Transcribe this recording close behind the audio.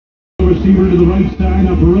receiver to the right side.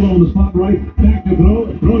 Now Perillo on the spot right. Back to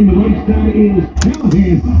throw. Throwing the right side is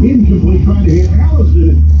Callahan. Incomplete. Trying to hit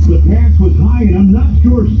Allison. The pass was high, and I'm not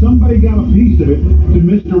sure if somebody got a piece of it to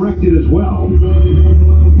misdirect it as well.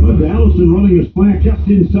 But Allison running his flat just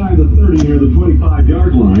inside the 30 near the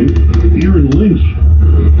 25-yard line. Aaron Lynch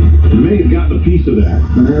may have gotten a piece of that.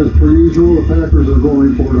 And as per usual, the Packers are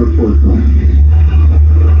going for it at fourth down.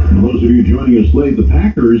 Those of you joining us late, the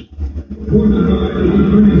Packers went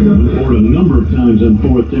for it a number of times on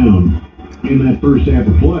fourth down in that first half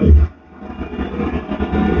of play.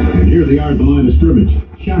 And here they are at the line of scrimmage.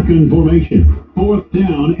 Shotgun formation. Fourth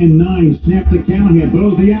down and 9. Snap to Callahan.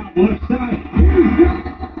 Throws the out. Left side.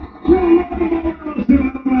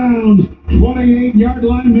 Out of bounds. 28-yard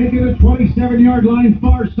line. Make it a 27-yard line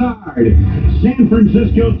far side. San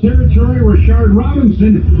Francisco territory. Rashard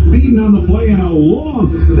Robinson beaten on the play and a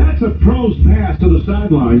long. That's a pro's pass to the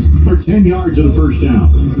sidelines for 10 yards of the first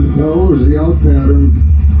down. No, it was the out pattern.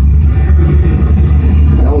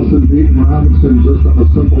 Allison beating Robinson just on a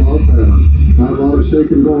simple out pattern. Not a lot of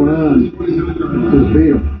shaking going on. Just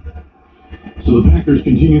beat him. So the Packers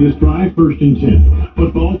continue this drive, first and 10.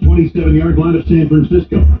 Football, 27-yard line of San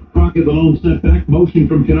Francisco. Crockett, the lone setback. Motion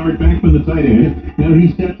from Kennard Backman, the tight end. Now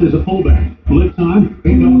he steps as a fullback. Blitz on.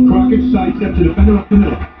 Hand off Crockett. Sidesteps a defender up the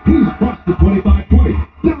middle. He's crossed the 25-20.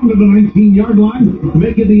 Down to the 19-yard line.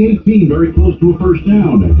 Make it the 18. Very close to a first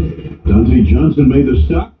down. Dante Johnson made the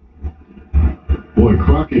stop. Boy,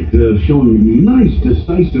 Crockett showing nice,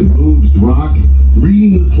 decisive moves. Rock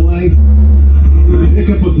reading the play.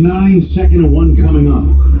 Pickup of 9, second and 1 coming up.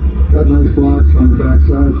 Got nice blocks on the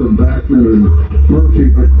backside from Backman and Murphy,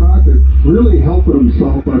 but Crockett really helping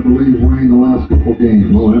himself, I believe, Wayne, the last couple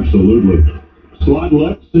games. Oh, absolutely. Slot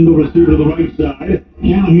left, single receiver to the right side.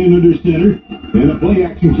 Callahan under center. And a play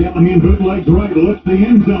action. Callahan bootlegs right, lifts the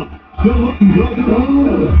end zone. Still looking, goes it.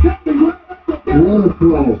 What a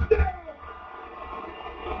throw.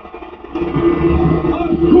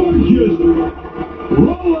 A gorgeous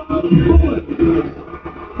roll-out bullet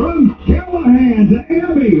from Callahan to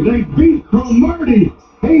Abbey. They beat Cromartie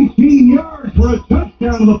 18 yards for a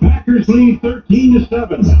touchdown. The Packers lead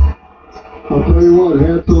 13-7. I'll tell you what,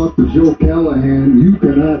 hats off to Joe Callahan. You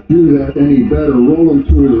cannot do that any better. Rolling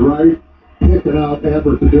to his right, picking out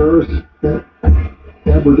Aberderis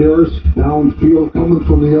downfield, coming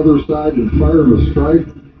from the other side and firing a strike.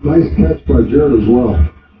 Nice catch by Jared as well.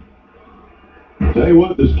 I'll tell you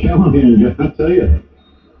what, this Callahan guy, I'll tell you,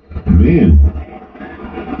 man,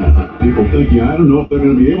 people think, I don't know if they're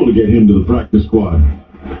going to be able to get him to the practice squad.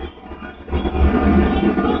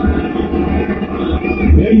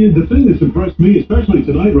 Yeah, the thing that's impressed me, especially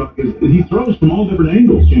tonight, Rock, is he throws from all different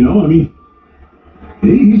angles, you know? I mean,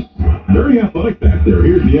 he's very athletic back there.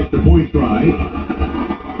 Here's the extra point try.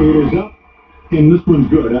 It is up, and this one's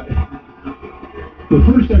good. The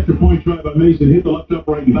first extra point try by Mason hit the left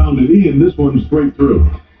upright and bounded in. This one straight through.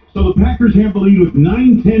 So the Packers have the lead with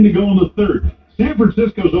 9:10 to go in the third. San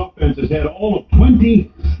Francisco's offense has had all of 20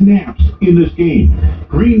 snaps in this game.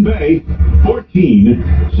 Green Bay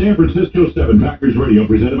 14, San Francisco 7. Packers Radio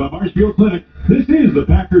presented by Marshfield Clinic. This is the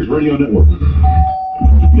Packers Radio Network.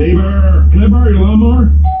 Neighbor, can I borrow your lawnmower?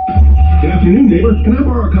 Good afternoon, neighbor. Can I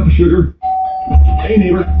borrow a cup of sugar? Hey,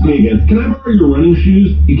 neighbor, it's me again. Can I borrow your running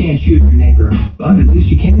shoes? You can't choose your neighbor, but at least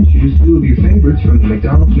you can choose 2 of your favorites from the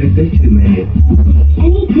McDonald's Midday 2 menu.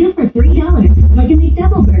 Any 2 for $3, like a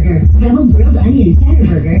McDouble burger, double grilled onion cheddar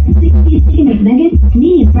burger, 6-piece chicken McNuggets,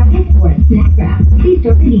 medium fries, or a snack wrap. See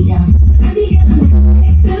store for details.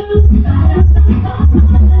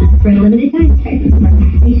 For a limited time, prices and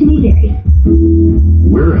participation may vary.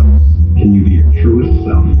 Where else can you be your truest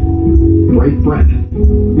self? Break bread,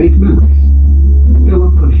 make memories, fill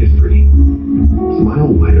up on history,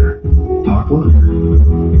 smile wider, talk longer,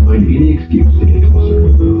 find any excuse to get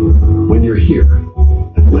closer. When you're here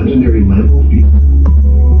at legendary Lambeau Field,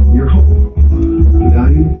 your home,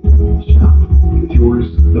 value, shop, tours,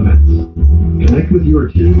 events. Connect with your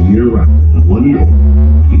team year-round on one goal.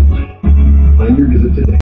 Plan your visit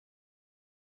today.